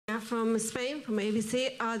from Spain, from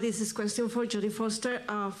ABC. This is a question for Jodie Foster.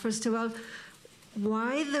 First of all,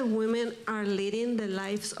 why the women are leading the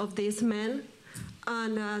lives of these men?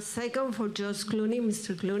 And second, for George Clooney,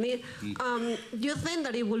 Mr. Clooney, do you think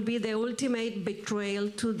that it will be the ultimate betrayal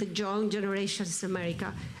to the young generations in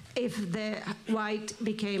America if the white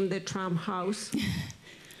became the Trump house?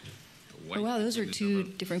 Oh, wow, those are two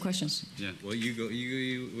different questions. Yeah, well, you go. What do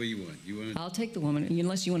you want? You want? I'll take the woman,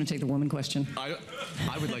 unless you want to take the woman question.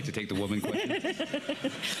 I would like to take the woman question.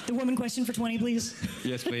 The woman question for 20, please.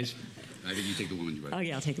 Yes, please. I think you take the woman. Right. Oh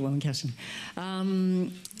yeah, I'll take the woman question.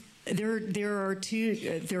 There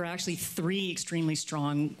are actually three extremely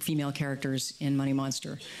strong female characters in Money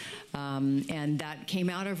Monster, and that came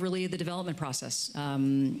out of really the development process.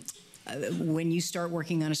 When you start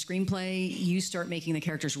working on a screenplay, you start making the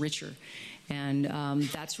characters richer. And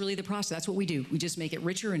that's really the process. That's what we do. We just make it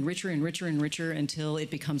richer and richer and richer and richer until it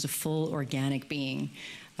becomes a full organic being.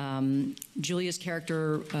 Julia's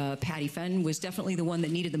character, Patty Fenn, was definitely the one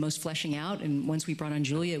that needed the most fleshing out. And once we brought on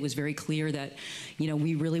Julia, it was very clear that, you know,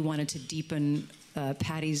 we really wanted to deepen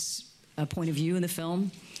Patty's point of view in the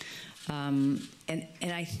film. And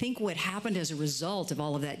I think what happened as a result of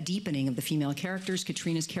all of that deepening of the female characters,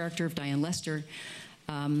 Caitriona's character of Diane Lester,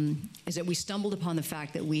 is that we stumbled upon the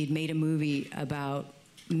fact that we had made a movie about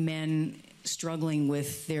men struggling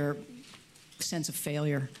with their sense of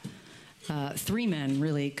failure. Three men,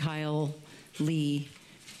 really, Kyle, Lee,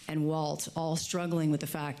 and Walt, all struggling with the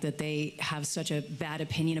fact that they have such a bad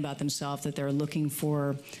opinion about themselves that they're looking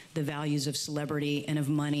for the values of celebrity and of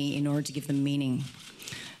money in order to give them meaning.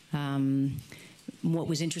 What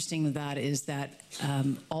was interesting with that is that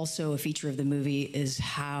also a feature of the movie is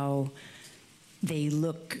how they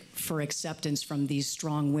look for acceptance from these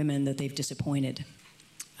strong women that they've disappointed.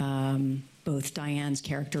 Both Diane's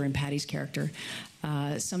character and Patty's character.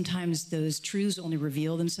 Sometimes those truths only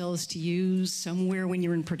reveal themselves to you somewhere when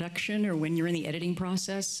you're in production or when you're in the editing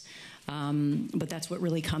process. But that's what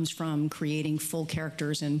really comes from creating full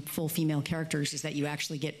characters and full female characters, is that you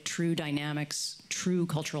actually get true dynamics, true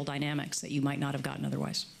cultural dynamics that you might not have gotten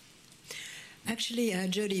otherwise. Actually,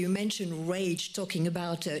 Jodie, you mentioned rage, talking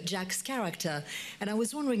about Jack's character. And I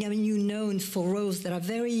was wondering, I mean, you're known for roles that are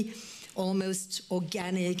very almost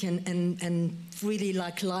organic and really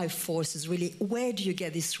like life forces, really. Where do you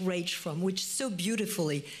get this rage from, which so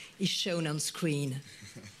beautifully is shown on screen?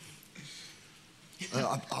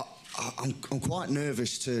 I'm quite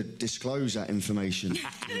nervous to disclose that information.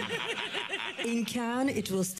 In Cannes, it will